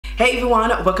Hey everyone,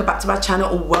 welcome back to my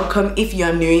channel, or welcome if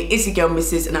you're new. It's your girl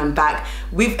Mrs. and I'm back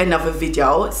with another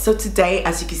video. So today,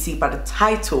 as you can see by the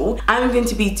title, I'm going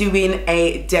to be doing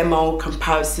a demo,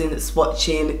 comparison,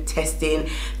 swatching, testing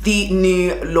the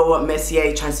new Laura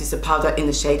Mercier Translucent Powder in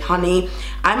the shade Honey.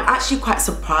 I'm actually quite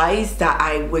surprised that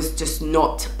I was just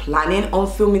not planning on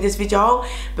filming this video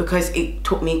because it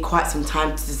took me quite some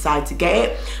time to decide to get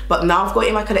it. But now I've got it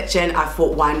in my collection, I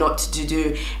thought why not to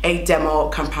do a demo,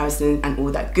 comparison and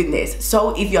all that goodness.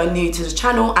 So if you're new to the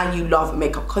channel and you love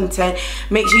makeup content,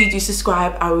 make sure you do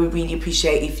subscribe. I would really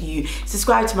appreciate if you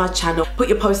subscribe to my channel, put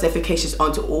your post notifications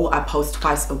on to all. I post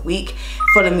twice a week.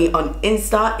 Follow me on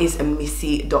Insta, is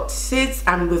missy.sydz,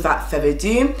 and without further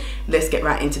ado, let's get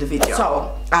right into the video.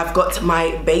 So I've got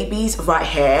my babies right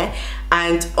here,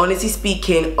 and honestly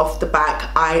speaking, off the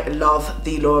back, I love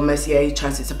the Laura Mercier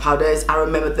Translucent powders. I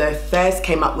remember they first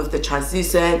came up with the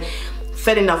translucent,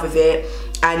 fell in love with it,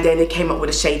 and then it came up with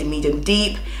a shade medium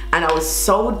deep, and I was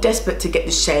so desperate to get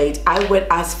the shade, I went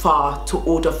as far to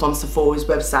order from Sephora's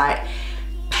website,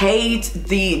 paid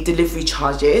the delivery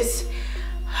charges,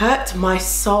 hurt my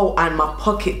soul and my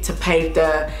pocket to pay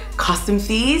the custom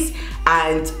fees,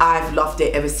 and I've loved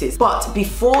it ever since. But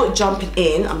before jumping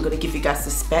in, I'm gonna give you guys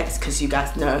the specs because you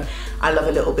guys know I love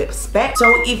a little bit of spec.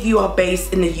 So if you are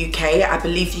based in the UK, I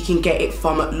believe you can get it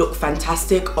from Look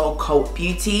Fantastic or Cult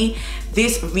Beauty.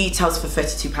 This retails for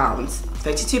 £32.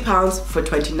 £32 for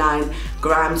 29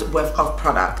 grams worth of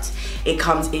product. It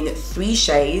comes in 3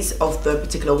 shades of the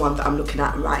particular one that I'm looking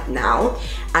at right now,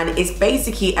 and it's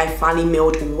basically a finely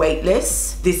milled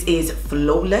weightless. This is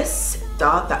flawless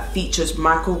that features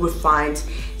micro refined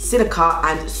silica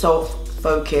and soft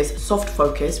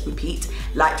focus, repeat,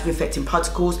 light reflecting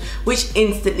particles which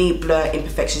instantly blur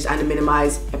imperfections and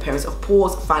minimize appearance of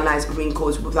pores, fine lines,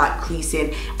 wrinkles without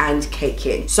creasing and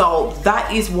caking. So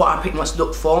that is what I pretty much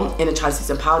look for in a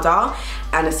translucent powder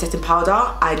and a setting powder.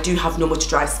 I do have normal to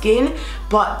dry skin,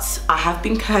 but I have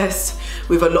been cursed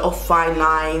with a lot of fine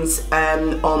lines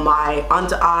on my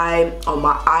under eye, on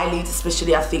my eyelids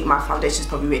especially. I think my foundation is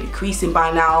probably really creasing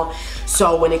by now.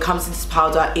 So when it comes to this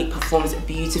powder, it performs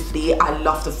beautifully. I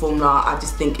love the formula. I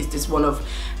just think it's just one of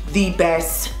the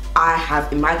best I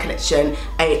have in my collection,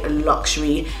 a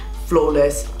luxury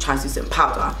flawless translucent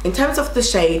powder. In terms of the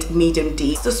shade medium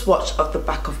deep, the swatch of the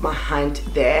back of my hand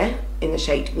there in the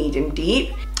shade medium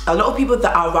deep. A lot of people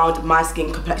that are around my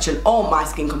skin complexion or my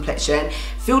skin complexion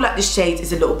feel like the shade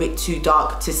is a little bit too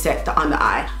dark to set the under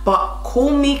eye. But call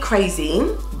me crazy,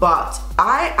 but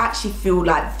I actually feel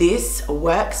like this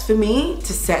works for me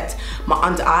to set my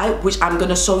under eye, which I'm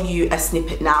gonna show you a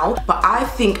snippet now. But I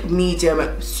think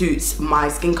medium suits my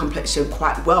skin complexion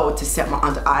quite well to set my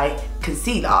under eye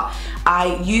concealer.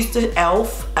 I used the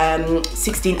e.l.f.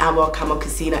 16-hour Camo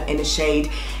Concealer in the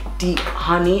shade Deep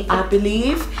Honey, I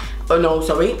believe. Oh no,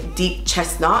 sorry, Deep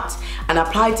Chestnut, and I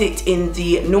applied it in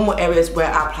the normal areas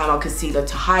where I apply my concealer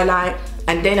to highlight,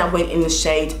 and then I went in the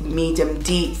shade medium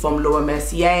deep from Laura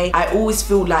Mercier. I always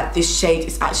feel like this shade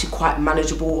is actually quite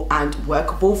manageable and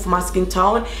workable for my skin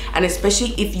tone, and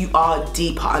especially if you are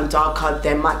deeper and darker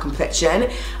than my complexion,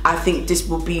 I think this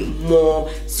will be more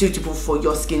suitable for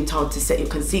your skin tone to set your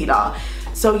concealer.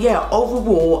 So yeah,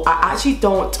 overall, I actually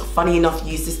don't, funny enough,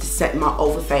 use this to set my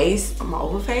all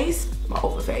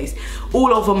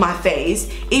over my face,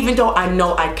 even though I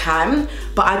know I can,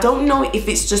 but I don't know if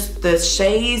it's just the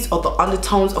shades or the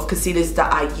undertones of concealers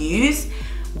that I use,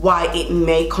 why it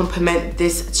may complement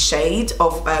this shade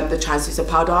of the translucent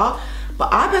powder.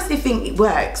 But I personally think it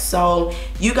works, so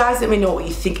you guys let me know what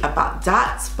you think about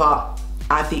that. But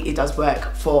I think it does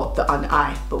work for the under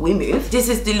eye. But we move. This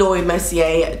is the Laura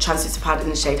Mercier Translucent Powder in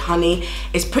the shade Honey.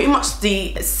 It's pretty much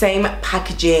the same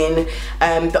packaging.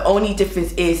 The only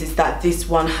difference is that this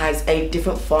one has a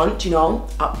different font, you know,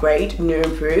 upgrade, new,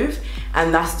 improve.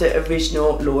 And that's the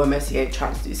original Laura Mercier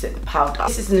Translucent Powder.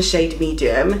 This is in the shade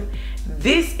medium.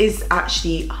 This is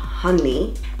actually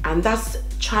Honey, and that's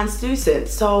translucent.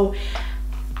 So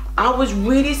I was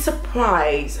really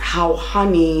surprised how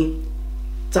Honey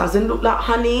doesn't look like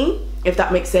Honey, if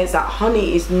that makes sense. That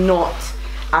Honey is not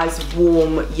as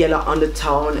warm yellow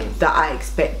undertone that I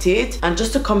expected. And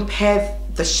just to compare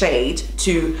the shade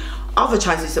to other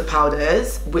translucent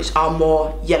powders which are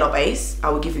more yellow based, I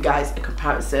will give you guys a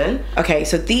comparison. Okay,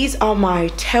 so these are my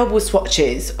terrible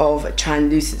swatches of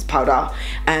translucent powder,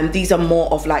 and these are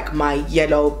more of like my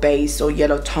yellow base or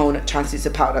yellow tone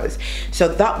translucent powders. So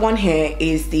that one here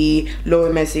is the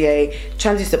Laura Mercier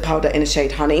Translucent Powder in the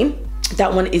shade Honey.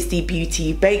 That one is the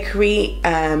Beauty Bakery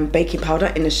baking powder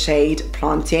in the shade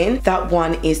Plantain. That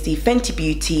one is the Fenty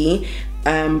Beauty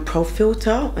Pro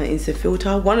Filter, is a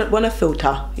filter, one a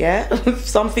filter, yeah,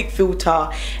 something filter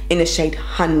in the shade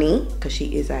Honey, because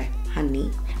she is a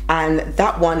honey. And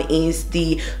that one is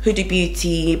the Huda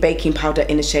Beauty baking powder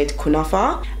in the shade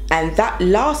Kunafa. And that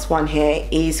last one here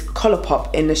is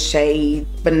Colourpop in the shade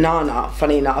Banana,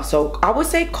 funny enough. So I would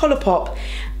say Colourpop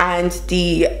and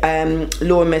the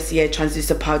Laura Mercier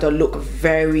Translucent powder look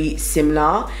very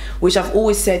similar, which I've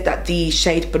always said that the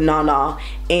shade Banana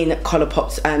in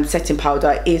Colourpop's setting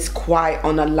powder is quite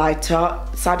on a lighter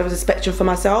side of the spectrum for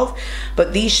myself.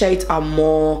 But these shades are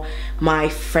more my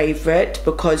favourite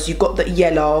because you got the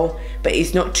yellow, but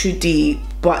it's not too deep,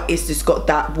 but it's just got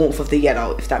that warmth of the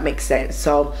yellow, if that makes sense.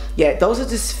 So yeah, those are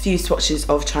just a few swatches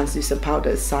of translucent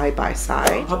powders side by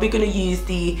side. I'm probably going to use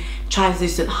the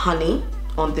Translucent Honey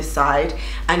on this side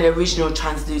and the original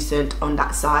Translucent on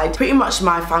that side. Pretty much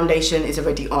my foundation is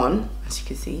already on, as you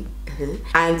can see.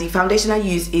 And the foundation I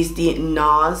use is the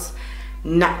NARS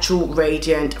Natural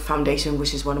Radiant foundation,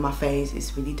 which is one of my faves.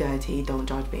 It's really dirty, don't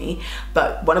judge me,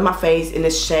 but one of my faves in the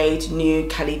shade New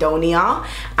Caledonia,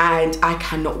 and I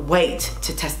cannot wait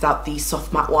to test out the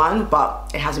soft matte one, but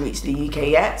it hasn't reached the UK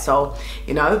yet, so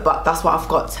you know, but that's what I've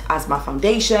got as my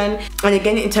foundation. And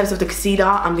again, in terms of the concealer,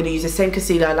 I'm going to use the same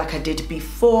concealer like I did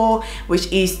before,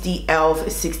 which is the e.l.f.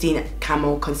 16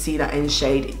 Camo Concealer in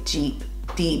shade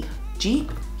Deep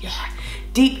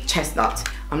Chestnut.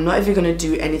 I'm not even gonna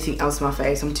do anything else on my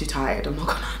face. I'm too tired.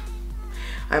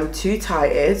 I'm too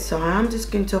tired, so I'm just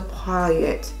going to apply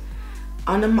it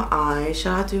under my eye.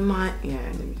 Shall I do my, yeah,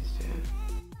 let me just do it.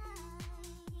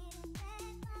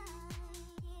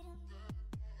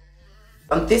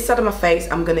 On this side of my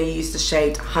face, I'm gonna use the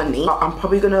shade Honey. I'm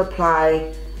probably gonna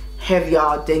apply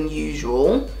heavier than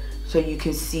usual so you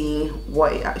can see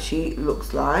what it actually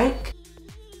looks like.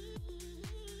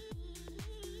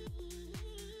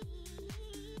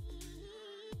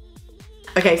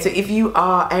 Okay, so if you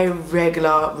are a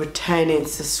regular returning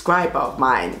subscriber of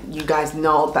mine, you guys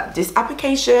know that this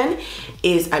application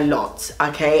is a lot,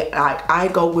 okay? Like, I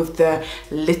go with the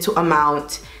little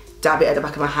amount, dab it at the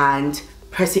back of my hand,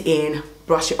 press it in,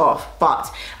 brush it off. But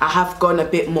I have gone a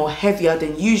bit more heavier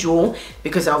than usual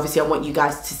because obviously I want you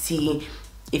guys to see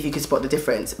if you can spot the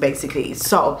difference, basically.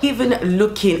 So even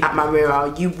looking at my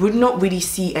mirror, you would not really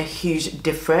see a huge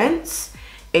difference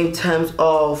in terms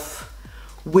of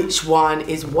which one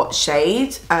is what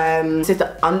shade. So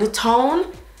the undertone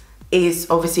is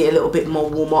obviously a little bit more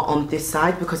warmer on this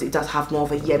side because it does have more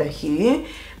of a yellow hue,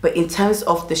 but in terms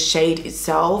of the shade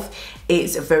itself,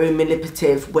 it's very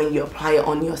manipulative when you apply it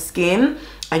on your skin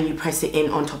and you press it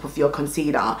in on top of your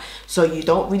concealer, so you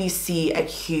don't really see a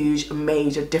huge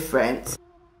major difference.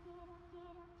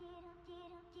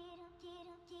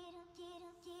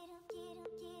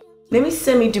 Let me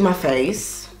semi-do my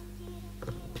face.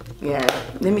 Yeah,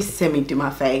 let me semi-do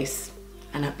my face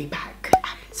and I'll be back.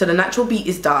 So the natural beat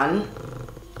is done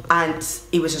and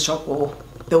it was a struggle.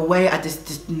 The way I just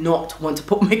did not want to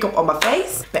put makeup on my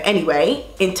face. But anyway,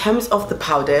 in terms of the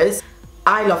powders,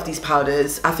 I love these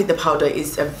powders. I think the powder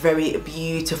is a very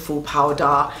beautiful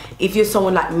powder. If you're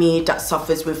someone like me that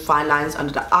suffers with fine lines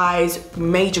under the eyes,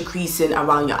 major creasing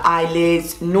around your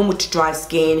eyelids, normal to dry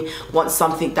skin, want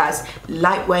something that's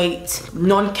lightweight,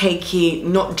 non-cakey,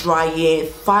 not drying,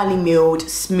 finely milled,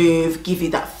 smooth, give you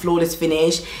that flawless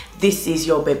finish, this is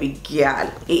your baby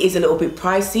girl. It is a little bit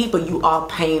pricey, but you are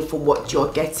paying for what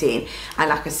you're getting.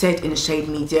 And like I said, in the shade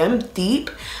Medium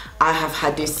Deep, I have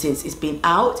had this since it's been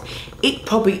out. It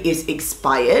probably is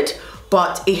expired,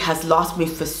 but it has lasted me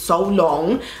for so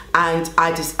long and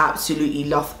I just absolutely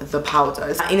love the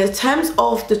powders. In terms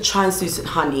of the Translucent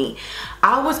Honey,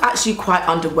 I was actually quite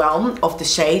underwhelmed of the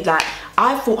shade. Like,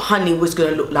 I thought Honey was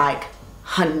gonna look like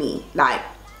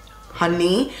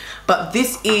honey, but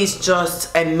this is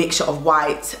just a mixture of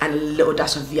white and a little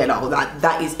dash of yellow.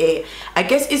 That is it. I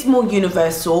guess it's more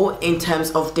universal in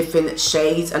terms of different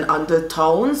shades and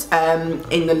undertones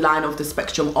in the line of the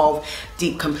spectrum of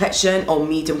deep complexion or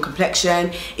medium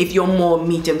complexion. If you're more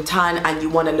medium tan and you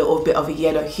want a little bit of a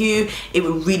yellow hue, it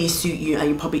will really suit you and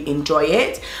you probably enjoy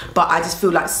it. But I just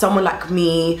feel like someone like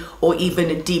me, or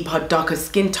even deeper, darker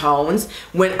skin tones,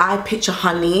 when I picture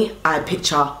Honey, I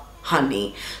picture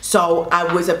Honey. So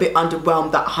I was a bit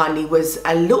underwhelmed that Honey was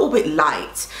a little bit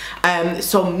light.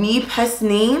 So me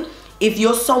personally, if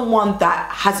you're someone that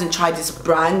hasn't tried this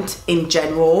brand in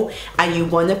general and you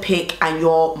want to pick and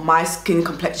you're my skin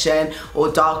complexion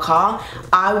or darker,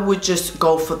 I would just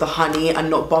go for the Honey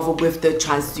and not bother with the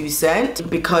Translucent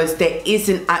because there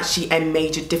isn't actually a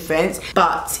major difference.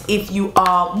 But if you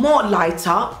are more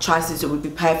lighter, Translucent would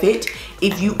be perfect.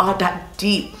 If you are that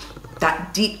deep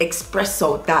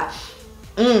espresso, that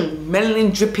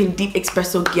Melanin dripping deep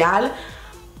espresso gal.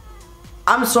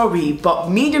 I'm sorry, but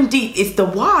medium deep is the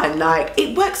one. Like,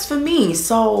 it works for me.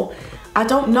 So I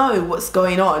don't know what's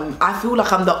going on. I feel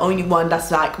like I'm the only one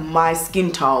that's like my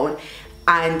skin tone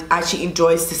and actually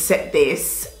enjoys to set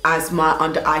this as my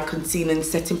under eye concealing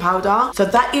setting powder. So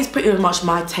that is pretty much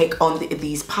my take on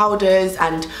these powders,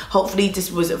 and hopefully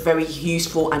this was very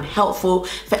useful and helpful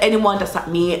for anyone that's like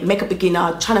me, makeup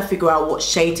beginner, trying to figure out what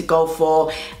shade to go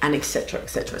for, and etc,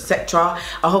 etc, etc.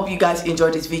 I hope you guys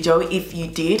enjoyed this video. If you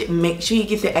did, make sure you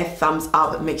give it a thumbs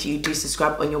up, make sure you do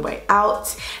subscribe on your way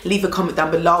out, leave a comment down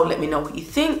below, let me know what you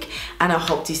think, and I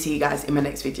hope to see you guys in my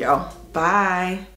next video. Bye.